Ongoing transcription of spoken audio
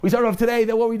We started off today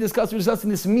that what we're discussing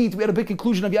this meat. We had a big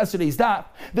conclusion of yesterday's daf.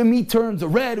 The meat turns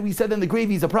red. We said then the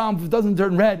gravy is a problem. If it doesn't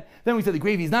turn red, then we said the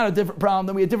gravy is not a different problem.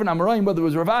 Then we had different Amoraim, whether it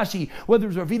was Rav Ashi, whether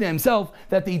it was Ravina himself,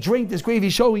 that they drank this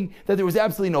gravy showing that there was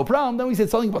absolutely no problem. Then we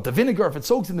said something about the vinegar. If it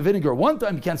soaks in the vinegar one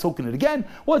time, you can't soak in it again.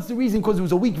 What's the reason? Because it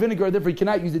was a weak vinegar, therefore you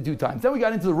cannot use it 2 times. Then we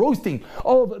got into the roasting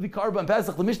of the Karban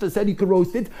Pesach. The Mishnah said you could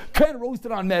roast it, can't roast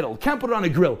it on metal, can't put it on a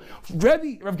grill.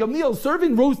 Rav Gamliel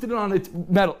serving roasted it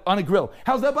on a grill.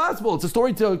 How's that possible? It's a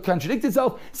story to contradict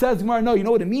itself. Says Gemara, no, you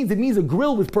know what it means? It means a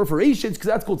grill with perforations, because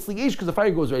that's called sli'ish, because the fire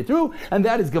goes right through, and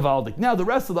that is gavaldik. Now the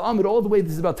rest of the Amud, all the way,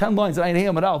 this is about 10 lines, and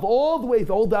Ayin Amud Aleph, all the way,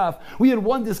 the whole daf, we had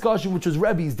one discussion, which was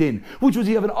Rebbe's din, which was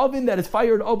you have an oven that is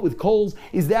fired up with coals.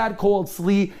 Is that called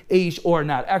sli'ish or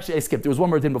not? Actually, I skipped. There was one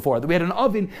more din before. We had an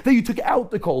oven that you took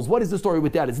out the coals. What is the story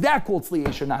with that? Is that called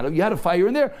sli'ish or not? If you had a fire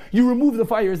in there, you remove the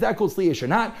fire. Is that called sli'ish or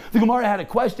not? The Gemara had a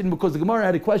question, because the Gemara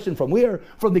had a question from where?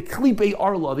 From the klipe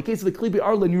arla. The case of the klipe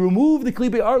arla, and you remove the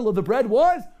klipe arla, the bread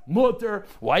was mutter.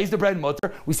 Why is the bread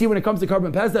mutter? We see when it comes to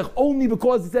Karban Pesach, only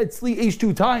because it said sli'ish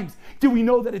 2 times do we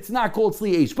know that it's not called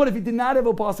sli'ish. But if it did not have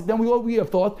a pasuk, then we have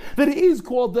thought that it is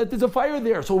called, that there's a fire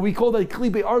there. So we call that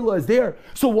klipe arla is there.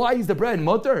 So why is the bread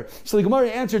mutter? So the Gemara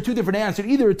answered 2 different answers.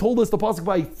 Either it told us the pasuk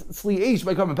by sli'ish,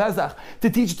 by Karban Pesach, to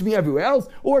teach it to me everywhere else,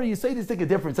 or you say this take a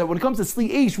difference, that when it comes to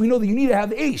sli'ish, we know that you need to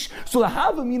have the ish. So the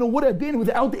havamina would have been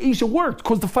without the ish it worked,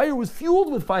 because the fire was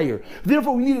fueled with fire.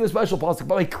 Therefore we needed a special pasuk.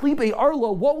 But by klipe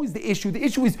arla, what was the issue? The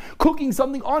issue is cooking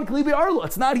something on klipe arla.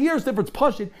 It's not here, so if it's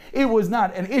pashit, it was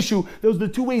not an issue. Those are the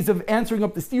 2 ways of answering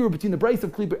up the steer between the brisa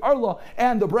of klipe arla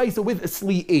and the brisa with a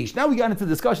sli'ish. Now we got into the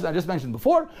discussion I just mentioned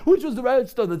before, which was the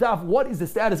rest of the daf. What is the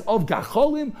status of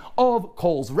gacholim, of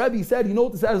coals? Rebbe said, you know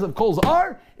what the status of coals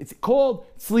are? It's called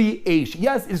sli'ish.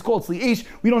 Yes, it's called sli'ish.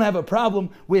 We don't have a problem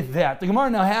with that. The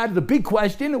Gemara now had the big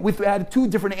question, had 2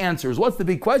 different answers. What's the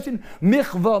big question?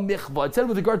 Michva. It said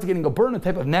with regard to getting a burn, a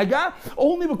type of nega,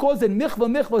 only because in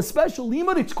michva, special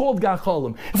limud, it's called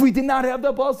gacholim. If we did not have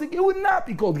that pasuk, it would not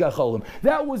be called gacholim.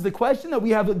 That was the question. That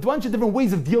we have a bunch of different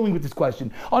ways of dealing with this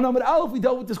question. On Amud Aleph, we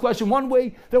dealt with this question one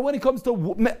way, that when it comes to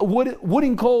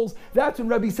wooden coals, that's when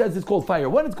Rebbe says it's called fire.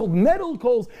 When it's called metal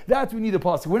coals, that's when we need a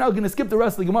pasuk. We're now going to skip the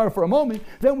rest of the Gemara for a moment.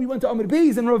 Then we went to Amud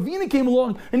Beis, and Ravina came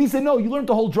along, and he said, no, you learned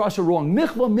the whole drasha wrong.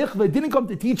 Michva didn't come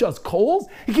to teach us coals.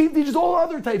 He came to teach us all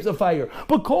other types of fire.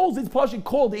 But coals, it's pashut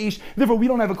called ish. Therefore, we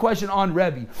don't have a question on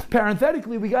Rebbe.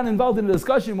 Parenthetically, we got involved in a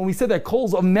discussion when we said that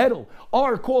coals of metal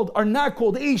are not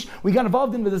called ish. We got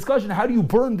involved in the discussion, how do you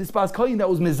burn this paskayin that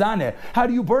was mizaneh? How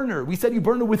do you burn her? We said you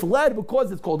burn her with lead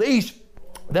because it's called ish.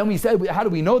 Then we said, how do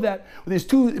we know that? There's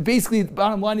 2, basically, the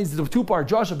bottom line is, there's a 2-part.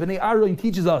 Joshua B'nai Aaron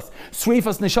teaches us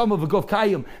Sreifas Neshama V'Gov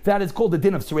Kayim. That is called the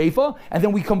din of Sreifa. And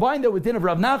then we combine that with din of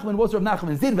Rav Nachman. What's Rav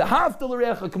Nachman's din?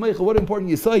 What important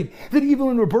you say that even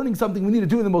when we're burning something, we need to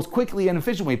do it in the most quickly and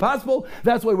efficient way possible.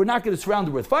 That's why we're not going to surround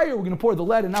her with fire. We're going to pour the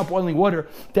lead and not boiling water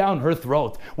down her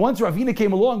throat. Once Ravina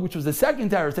came along, which was the second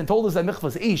terrorist, and told us that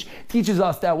Michvas Ish teaches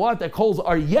us that what? That coals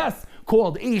are, yes,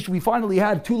 called ish. We finally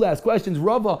had 2 last questions.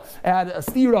 Rava had a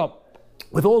steer up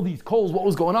with all these coals. What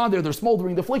was going on there? They're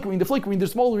smoldering, they're flickering, they're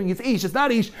smoldering. It's ish, it's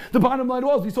not ish. The bottom line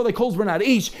was, we saw that coals were not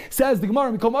ish. Says the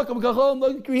Gemara,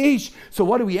 so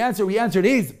what do we answer? We answered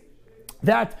is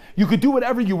that you could do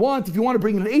whatever you want. If you want to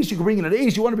bring in an Eish, you can bring in an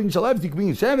Eish. You want to bring in Shalev, you can bring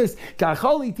in Shevis.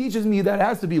 Kachali teaches me that it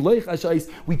has to be Leich Hashais.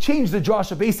 We changed the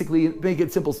drasha basically, make it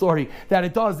a simple story, that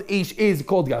it does, Eish is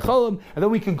called Gachalim. And then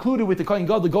we concluded with the Kohen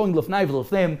Gadol going Lefnai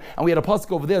V'Lefnim, and we had a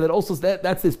pasuk over there that also,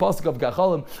 that's this pasuk of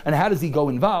Gachalim, and how does he go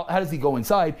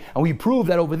inside? And we proved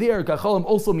that over there, Gachalim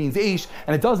also means Eish,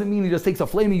 and it doesn't mean he just takes a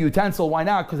flaming utensil. Why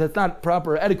not? Because that's not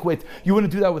proper etiquette. You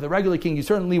wouldn't do that with a regular king. You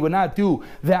certainly would not do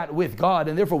that with God,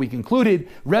 and therefore we concluded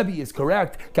Rebbe is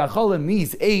correct. Kacholim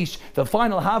means Eish. The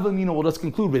final Havamina, we'll just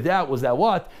conclude with that, was that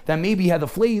what? That maybe he had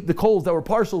the coals that were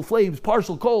partial flames,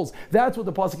 partial coals. That's what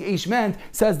the pasuk Eish meant,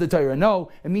 says the Torah.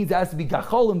 No, it means it has to be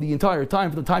Kacholim the entire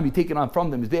time, from the time you take it on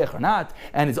from them, Mizbeach or not.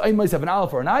 And his Aymais have an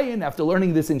Aleph or an Ayin. After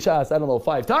learning this in Shas,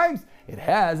 5 times, it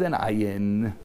has an Ayin.